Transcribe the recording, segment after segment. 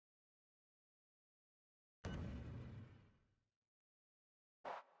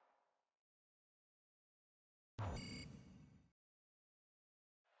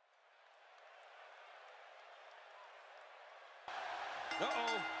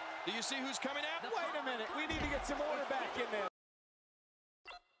Uh-oh. Do you see who's coming out? Wait a minute. We need to get some order back in there.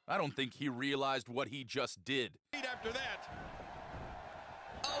 I don't think he realized what he just did. After that.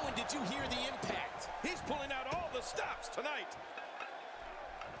 Oh, and did you hear the impact? He's pulling out all the stops tonight.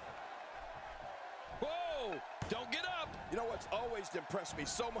 Whoa! Don't get up. You know what's always impressed me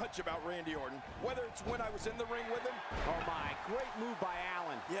so much about Randy Orton? Whether it's when I was in the ring with him. Oh, my. Great move by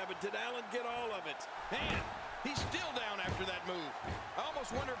Allen. Yeah, but did Allen get all of it? Man, he's still down after that move. I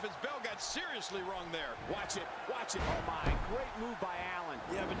almost wonder if his bell got seriously wrong there. Watch it. Watch it. Oh, my. Great move by Allen.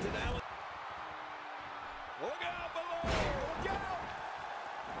 Yeah, but did Allen... Look out below! Look out!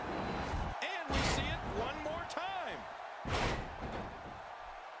 And we see it one more time.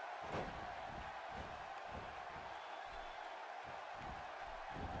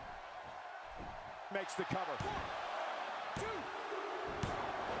 Makes the cover. 1, 2.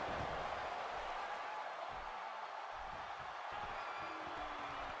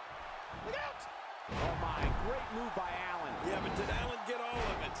 Look out! Oh, my. Great move by Allen. Yeah, but did Allen get all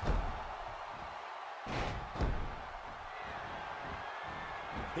of it?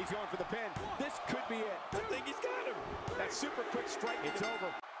 He's going for the pin. This could be it. I think he's got him. That super quick strike. It's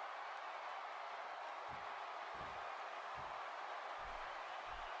over.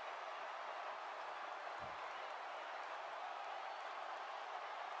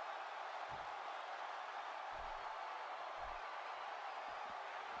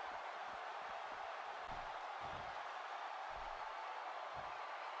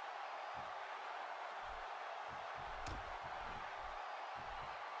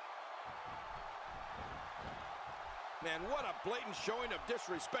 Man, what a blatant showing of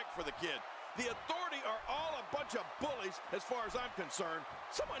disrespect for the kid. The Authority are all a bunch of bullies as far as I'm concerned.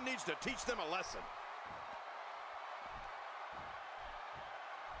 Someone needs to teach them a lesson.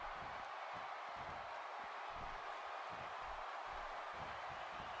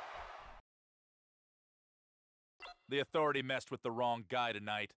 The Authority messed with the wrong guy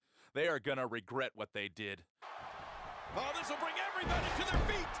tonight. They are gonna regret what they did. Oh, this will bring everybody to their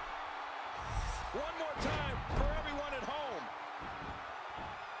feet. One more time for everyone at home.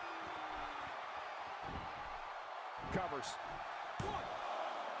 Covers. 1,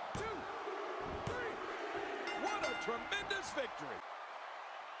 2, 3. What a tremendous victory.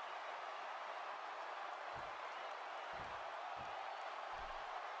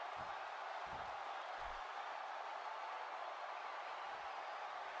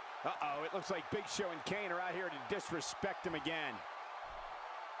 Uh-oh, it looks like Big Show and Kane are out here to disrespect him again.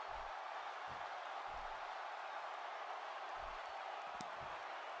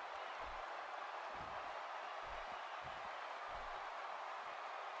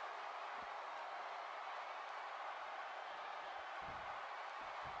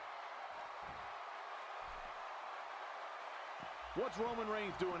 What's Roman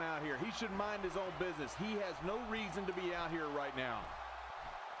Reigns doing out here? He should mind his own business. He has no reason to be out here right now.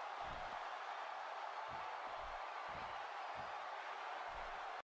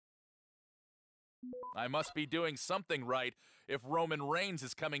 I must be doing something right if Roman Reigns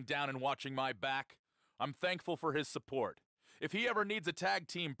is coming down and watching my back. I'm thankful for his support. If he ever needs a tag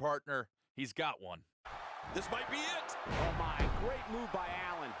team partner, he's got one. This might be it. Oh, my. Great move by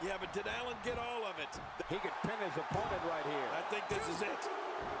Allen. Yeah, but did Allen get all of it? He could pin his opponent right here. I think this is it.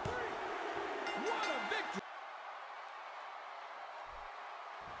 3. What a victory.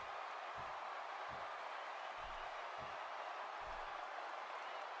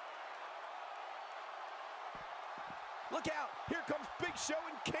 Look out! Here comes Big Show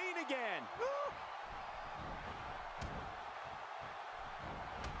and Kane again.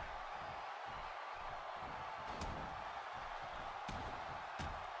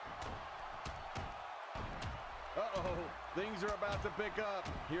 Uh-oh, things are about to pick up.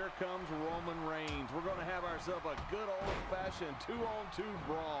 Here comes Roman Reigns. We're going to have ourselves a good old-fashioned 2-on-2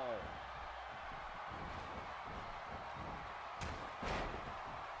 brawl.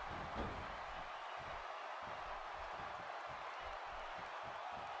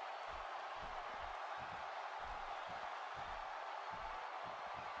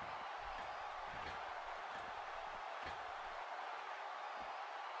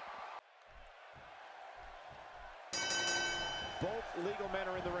 Both legal men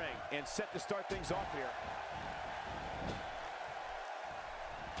are in the ring and set to start things off here.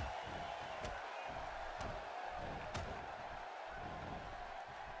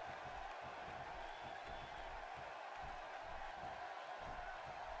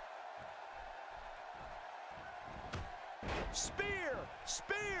 Spear!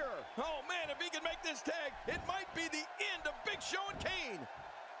 Spear! Oh, man, if he can make this tag, it might be the end of Big Show and Kane.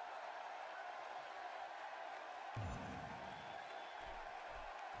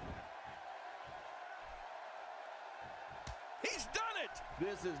 it!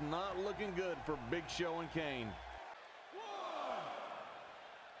 This is not looking good for Big Show and Kane.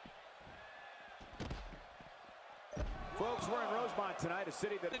 Folks, we're in Rosemont tonight, a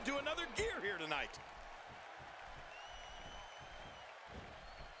city that... Into another gear here tonight.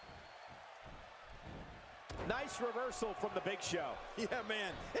 Nice reversal from the Big Show. Yeah,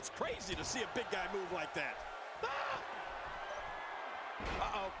 man, it's crazy to see a big guy move like that. Ah!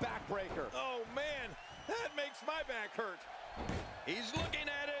 Uh-oh, backbreaker. Oh, man, that makes my back hurt. He's looking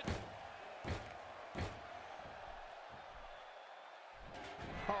at it.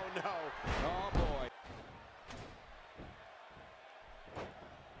 Oh, no. Oh, boy.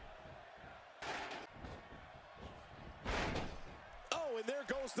 Oh, and there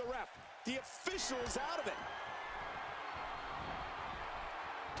goes the ref. The official is out of it.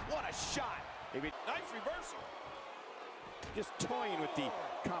 What a shot. Maybe Nice reversal. just toying with the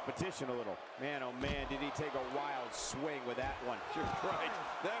competition a little. Man, oh man, did he take a wild swing with that one. You're right.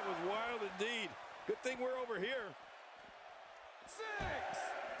 That was wild indeed. Good thing we're over here. 6.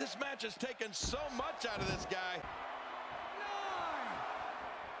 This match has taken so much out of this guy. 9.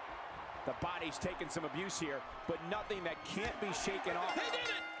 The body's taken some abuse here, but nothing that can't be shaken off. They did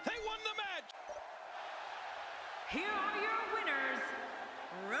it. They won the match. Here are your winners,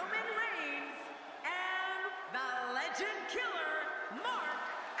 Roman Reigns and the Legend Killer, Mark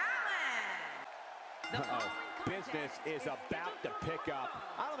Allen. The following Business contest is about to pick up.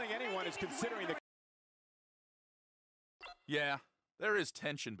 I don't think anyone is considering the... Yeah, there is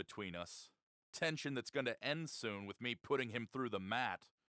tension between us. Tension that's going to end soon with me putting him through the mat.